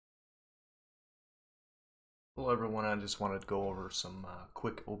Hello everyone, I just wanted to go over some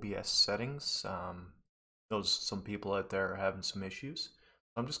quick OBS settings. Some people out there are having some issues.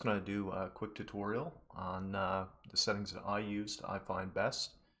 I'm just going to do a quick tutorial on the settings that I used, I find best.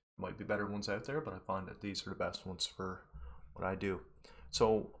 Might be better ones out there, but I find that these are the best ones for what I do.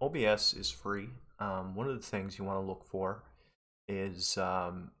 So OBS is free. One of the things you want to look for is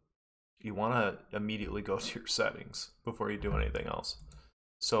you want to immediately go to your settings before you do anything else.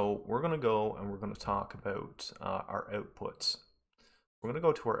 So we're going to go and we're going to talk about our outputs. We're going to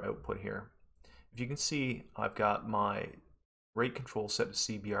go to our output here. If you can see, I've got my rate control set to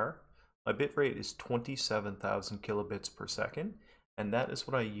CBR. My bit rate is 27,000 kilobits per second, and that is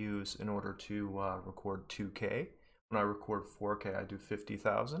what I use in order to record 2K. When I record 4K, I do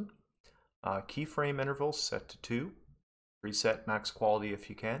 50,000. Keyframe intervals set to 2. Reset max quality if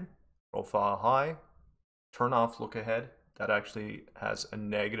you can. Profile high. Turn off look ahead. That actually has a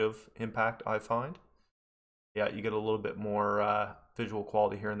negative impact, I find. Yeah, you get a little bit more visual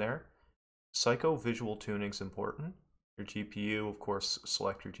quality here and there. Psycho visual tuning is important. Your GPU, of course,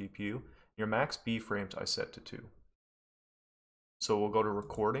 select your GPU. Your max B frames I set to 2. So we'll go to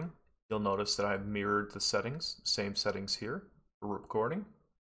recording. You'll notice that I've mirrored the settings, same settings here for recording.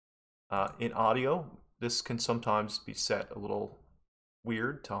 In audio, this can sometimes be set a little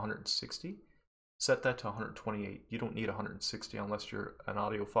weird to 160. Set that to 128. You don't need 160 unless you're an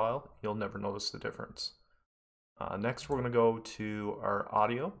audiophile. You'll never notice the difference. Next, we're going to go to our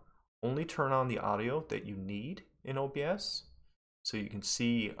audio. Only turn on the audio that you need in OBS. So you can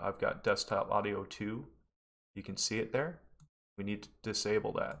see I've got desktop audio 2. You can see it there. We need to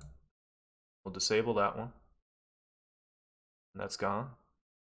disable that. We'll disable that one. And that's gone.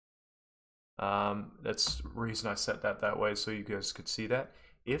 That's the reason I set that way, so you guys could see that.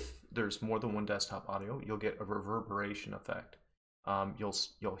 If there's more than one desktop audio, you'll get a reverberation effect.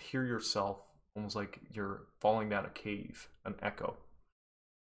 You'll hear yourself almost like you're falling down a cave, an echo.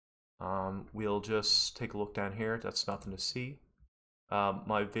 We'll just take a look down here. That's nothing to see.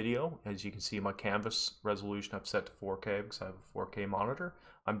 My video, as you can see, my canvas resolution I've set to 4K because I have a 4K monitor.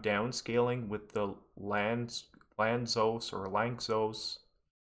 I'm downscaling with the Lanczos or Lanczos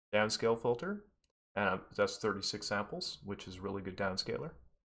downscale filter, and that's 36 samples, which is really good downscaler.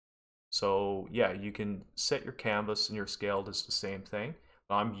 So yeah, you can set your canvas and your scaled as the same thing.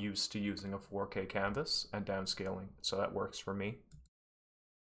 I'm used to using a 4K canvas and downscaling, so that works for me.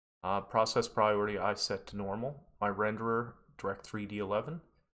 Process priority I set to normal. My renderer Direct3D 11,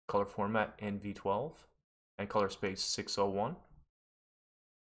 color format NV12, and color space 601.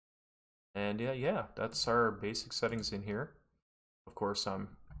 And yeah, that's our basic settings in here. Of course, I'm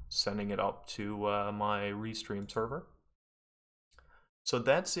sending it up to my Restream server. So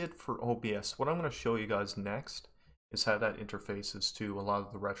that's it for OBS. What I'm going to show you guys next is how that interfaces to a lot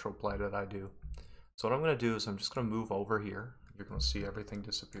of the retro play that I do. So what I'm going to do is I'm just going to move over here. You're going to see everything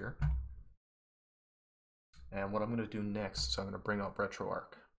disappear. And what I'm going to do next is I'm going to bring up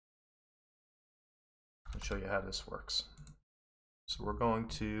Retroarch and show you how this works. So we're going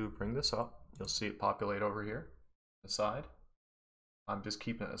to bring this up. You'll see it populate over here on the side. I'm just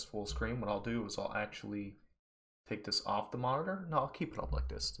keeping it as full screen. What I'll do is I'll actually take this off the monitor. No, I'll keep it up like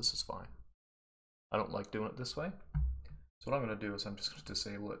this. This is fine. I don't like doing it this way. So what I'm going to do is I'm just going to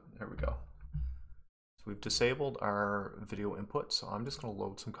disable it. There we go. So we've disabled our video input. So I'm just going to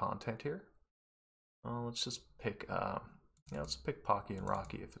load some content here. Let's just pick, let's pick Pocky and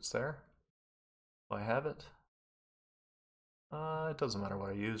Rocky if it's there. Do I have it? It doesn't matter what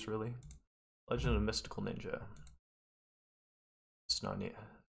I use really. Legend of Mystical Ninja.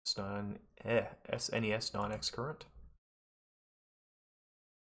 SNES non-X current.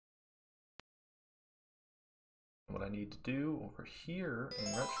 What I need to do over here in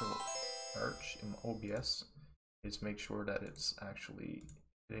Retroarch in OBS is make sure that it's actually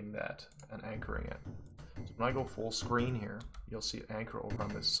hitting that and anchoring it. So when I go full screen here, you'll see it anchor over on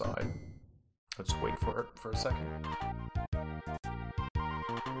this side. Let's wait for it for a second.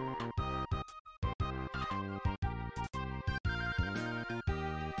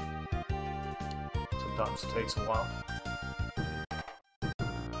 Sometimes it takes a while.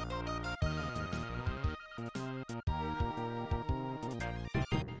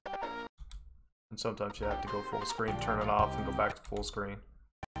 And sometimes you have to go full screen, turn it off, and go back to full screen.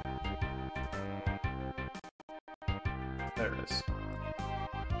 There it is.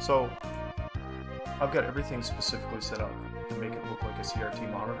 So, I've got everything specifically set up to make it look like a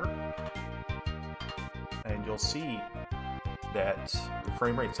CRT monitor. And you'll see that the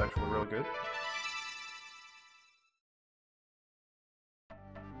frame rate is actually really good.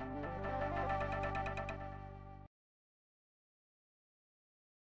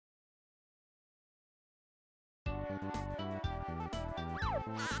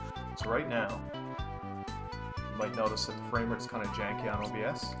 So right now, you might notice that the frame rate's kind of janky on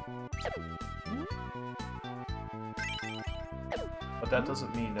OBS. But that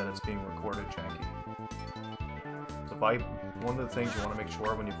doesn't mean that it's being recorded janky. So one of the things you want to make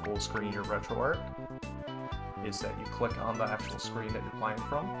sure when you full screen your RetroArch is that you click on the actual screen that you're playing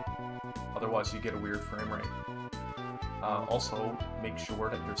from. Otherwise you get a weird frame rate. Also, make sure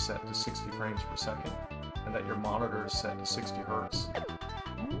that you're set to 60 frames per second and that your monitor is set to 60 Hz.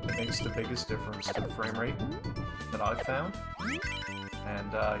 It makes the biggest difference to the frame rate that I've found.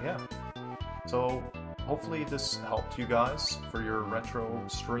 And yeah, so hopefully this helped you guys for your retro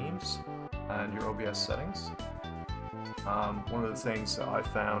streams and your OBS settings. One of the things that I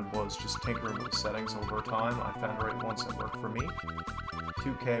found was just tinkering with the settings over time. I found the right ones that work for me.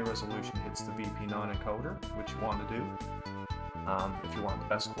 2K resolution hits the VP9 encoder, which you want to do if you want the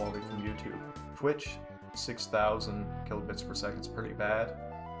best quality from YouTube. Twitch, 6,000 kilobits per second is pretty bad.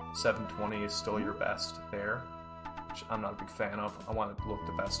 720 is still your best there, which I'm not a big fan of. I want it to look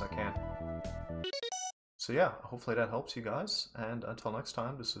the best I can. So yeah, hopefully that helps you guys, and until next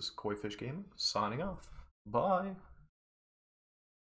time, this is Koi Fish Gaming, signing off. Bye!